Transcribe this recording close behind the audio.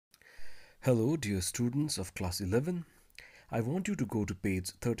Hello, dear students of class 11. I want you to go to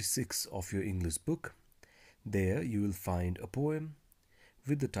page 36 of your English book. There you will find a poem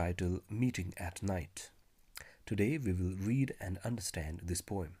with the title Meeting at Night. Today we will read and understand this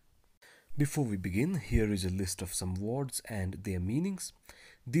poem. Before we begin, here is a list of some words and their meanings.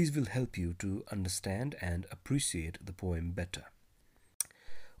 These will help you to understand and appreciate the poem better.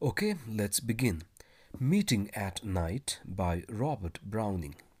 Okay, let's begin. Meeting at Night by Robert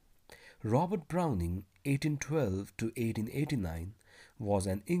Browning. Robert Browning, 1812 to 1889, was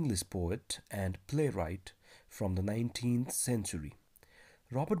an English poet and playwright from the 19th century.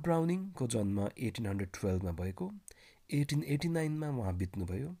 Robert Browning को जन्म 1812 मा भएको 1889 मा उहाँ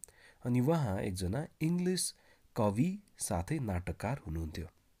बित्नुभयो अनि उहाँ एकजना इङ्ग्लिस कवि साथै नाटककार हुनुहुन्थ्यो.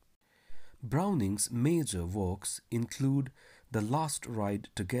 Browning's major works include The Last Ride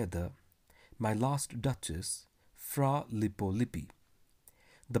Together, My Last Duchess, Fra Lippo Lippi.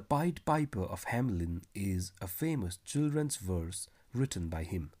 The Pied Piper of Hamelin is a famous children's verse written by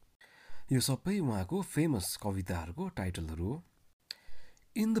him. यो सबै उहाँको फेमस कविताहरूको टाइटलहरू हो.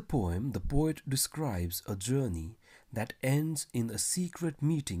 In the poem, the poet describes a journey that ends in a secret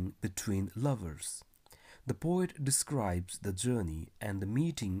meeting between lovers. The poet describes the journey and the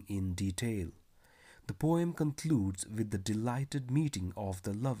meeting in detail. The poem concludes with the delighted meeting of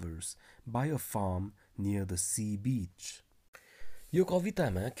the lovers by a farm near the sea beach. यो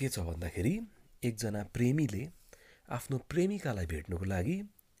कवितामा के छ भन्दाखेरि एकजना प्रेमीले आफ्नो प्रेमिकालाई भेट्नको लागि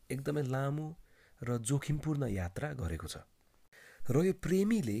एकदमै लामो र जोखिमपूर्ण यात्रा गरेको छ. र यो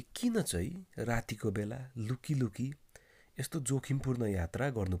प्रेमीले किन चाहिँ रातिको बेला लुकी लुकी यस्तो जोखिमपूर्ण यात्रा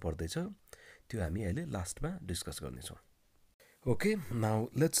गर्नुपर्दैछ त्यो हामी अहिले लास्टमा डिस्कस गर्नेछौँ. Okay, now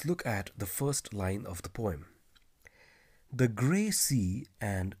let's look at the first line of the poem. The grey sea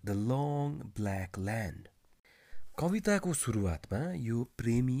and the long black land. कविताको सुरुवातमा यो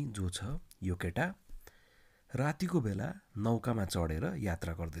प्रेमी जो छ यो केटा रातिको बेला नौकामा चढेर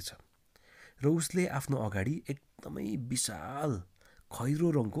यात्रा गर्दैछ र उसले आफ्नो अगाडि एकदमै विशाल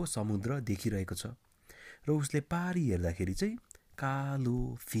खैरो रङको समुद्र देखिरहेको छ र उसले पारी हेर्दाखेरि चाहिँ कालो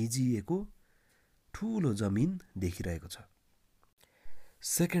फिजिएको ठुलो जमिन देखिरहेको छ.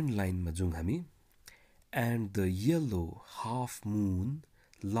 सेकेन्ड लाइनमा जाउँ हामी. And the yellow half moon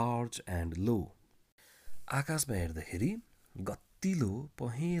large and low. आकाशमा हेर्दाखेरि गतिलो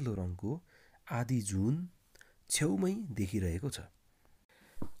पहेँलो रङको आधी जुन छेउमै देखिरहेको छ.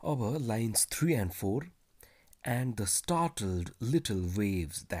 अब lines 3 and 4. And the startled little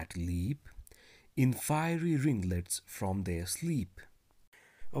waves that leap in fiery ringlets from their sleep.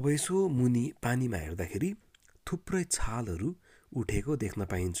 अब यसो मुनि पानीमा हेर्दाखेरि थुप्रै छालहरू उठेको देख्न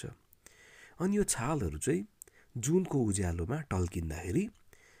पाइन्छ अनि यो छालहरू चाहिँ जुनको उज्यालोमा टल्किँदाखेरि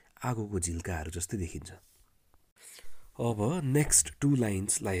आगोको झिल्काहरू जस्तै देखिन्छ. अब नेक्स्ट 2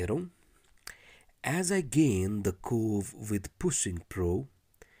 लाइन्सलाई हेरौँ. As I gain the cove with pushing prow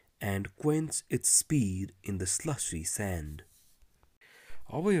and quench its speed in the slushy sand.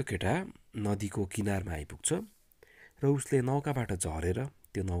 अब यो केटा नदीको किनारमा आइपुग्छ र उसले नौकाबाट झरेर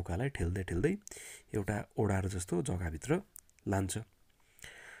त्यो नौकालाई ठेल्दै ठेल्दै एउटा ओडार जस्तो जग्गाभित्र लान्छ.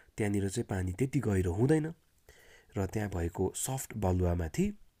 त्यहाँनिर चाहिँ पानी त्यति गहिरो हुँदैन र त्यहाँ भएको सफ्ट बलुवामाथि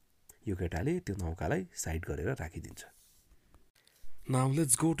यो केटाले त्यो नौकालाई साइड गरेर राखिदिन्छ. Now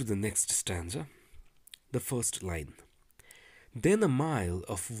let's go to the next stanza. The first line. Then a mile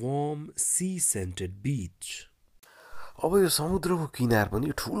of warm sea-scented beach. अब यो समुद्रको किनार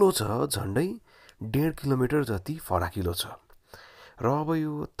पनि ठुलो छ, झन्डै 1.5 किलोमिटर जति फराकिलो छ र अब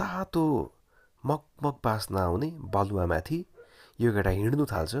यो तातो मगमग बास्ना आउने बलुवामाथि यो केटा हिँड्नु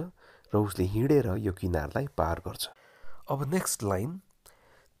थाल्छ र उसले हिँडेर यो किनारलाई पार गर्छ. अब next line.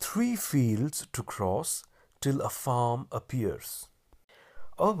 3 fields to cross till a farm appears.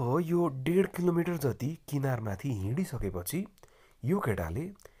 अब यो 1.5 किलोमिटर जति किनारमाथि हिँडिसकेपछि यो केटाले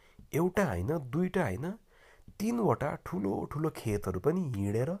एउटा होइन दुईटा होइन 3वटा ठुलो ठुलो खेतहरू पनि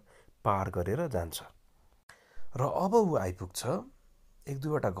हिँडेर पार गरेर जान्छ र अब ऊ आइपुग्छ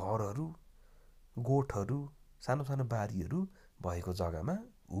 1-2वटा घरहरू गोठहरू सानो सानो बारीहरू भएको जग्गामा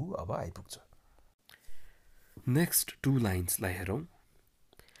ऊ अब आइपुग्छ. नेक्स्ट 2 लाइन्सलाई हेरौँ.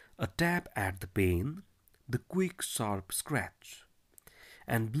 A tap at the pane, the quick sharp scratch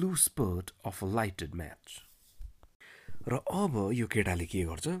and blue spurt of a lighted match. र अब यो केटाले के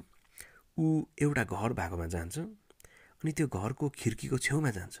गर्छ ऊ एउटा घर भएकोमा जान्छ अनि त्यो घरको खिर्कीको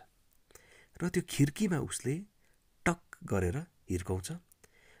छेउमा जान्छ र त्यो खिर्कीमा उसले टक गरेर हिर्काउँछ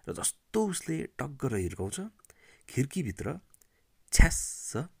र जस्तो उसले टक गरेर हिर्काउँछ खिर्कीभित्र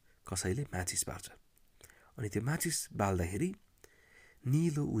छ्यास्स कसैले माचिस बाल्छ अनि त्यो माचिस बाल्दाखेरि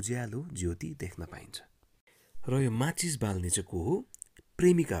नीलो उज्यालो ज्योति देख्न पाइन्छ र यो माचिस बाल्ने चाहिँ को हो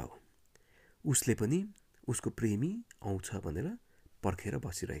प्रेमिका हो उसले पनि उसको प्रेमी आउँछ भनेर पर्खेर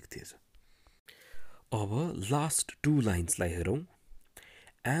बसिरहेको थिएछ। अब लास्ट 2 लाइन्सलाई हेरौँ।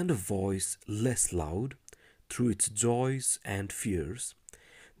 And a voice less loud through its joys and fears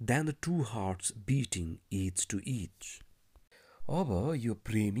than the two hearts beating each to each. अब यो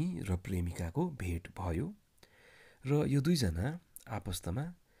प्रेमी र प्रेमिकाको भेट भयो र यो दुईजना आपस्तमा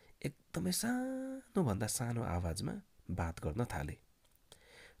एकदमै सानोभन्दा सानो आवाजमा बात गर्न थाले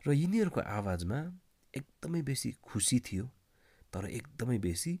र यिनीहरूको आवाजमा एकदमै बेसी खुसी थियो तर एकदमै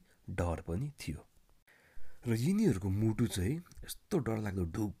बेसी डर पनि थियो र यिनीहरूको मुटु चाहिँ यस्तो डरलाग्दो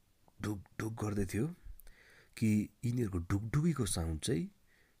ढुक ढुक ढुक गर्दै थियो कि यिनीहरूको ढुकढुकीको साउन्ड चाहिँ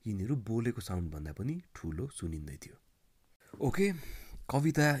यिनीहरू बोलेको साउन्डभन्दा पनि ठुलो सुनिँदै थियो। ओके,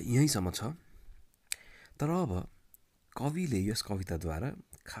 कविता यहीँसम्म छ। तर अब कविले यस कविताद्वारा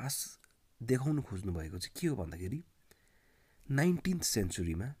खास देखाउन खोज्नु भएको चाहिँ के हो भन्दाखेरि 19th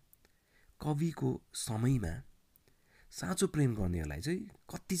सेन्चुरीमा कविको समयमा साँचो प्रेम गर्नेहरूलाई चाहिँ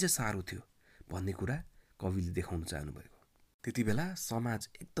कति चाहिँ साह्रो थियो भन्ने कुरा कविले देखाउन चाहनुभएको। त्यति बेला समाज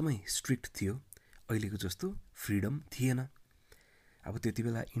एकदमै स्ट्रिक्ट थियो, अहिलेको जस्तो फ्रिडम थिएन। अब त्यति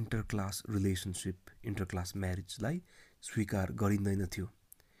बेला enter class relationship, enter class म्यारिजलाई स्वीकार गरिँदैन थियो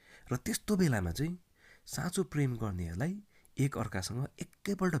र त्यस्तो बेलामा चाहिँ साँचो प्रेम गर्नेहरूलाई एक अर्कासँग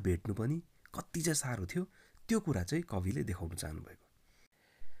एकैपल्ट भेट्नु पनि कति चाहिँ साह्रो थियो, त्यो कुरा चाहिँ कविले देखाउन चाहनुभएको।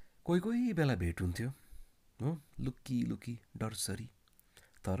 कोही कोही बेला भेट हुन्थ्यो हो, लुकी लुकी डरसरी,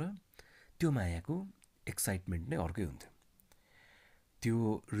 तर त्यो मायाको एक्साइटमेन्ट नै अर्कै हुन्थ्यो, त्यो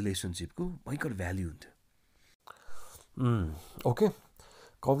रिलेसनसिपको भयङ्कर भ्याल्यु हुन्थ्यो। ओके,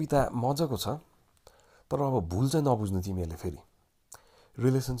 कविता मजाको छ, तर अब भुल चाहिँ नबुझ्नु तिमीहरूले। फेरि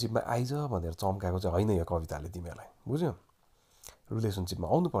रिलेसनसिपमा आइज भनेर चम्काएको चाहिँ होइन यो कविताले तिमीहरूलाई, बुझ्यौ? रिलेसनसिपमा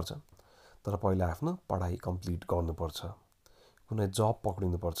आउनुपर्छ, तर पहिला आफ्नो पढाइ कम्प्लिट गर्नुपर्छ, कुनै जब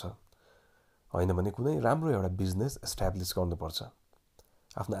पक्रिनुपर्छ, होइन भने कुनै राम्रो एउटा बिजनेस एस्टाब्लिस गर्नुपर्छ,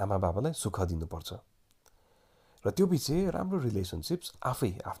 आफ्नो आमा बाबालाई सुख दिनुपर्छ र त्यो पछि राम्रो रिलेसनसिप्स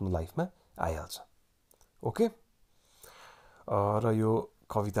आफै आफ्नो लाइफमा आइहाल्छ। ओके, र यो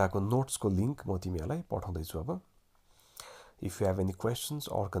कविताको नोट्सको लिङ्क म तिमीहरूलाई पठाउँदैछु। अब if you have any questions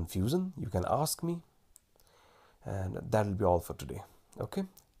or confusion you can ask me and that will B L for today. Okay,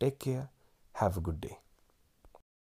 take care, have a good day.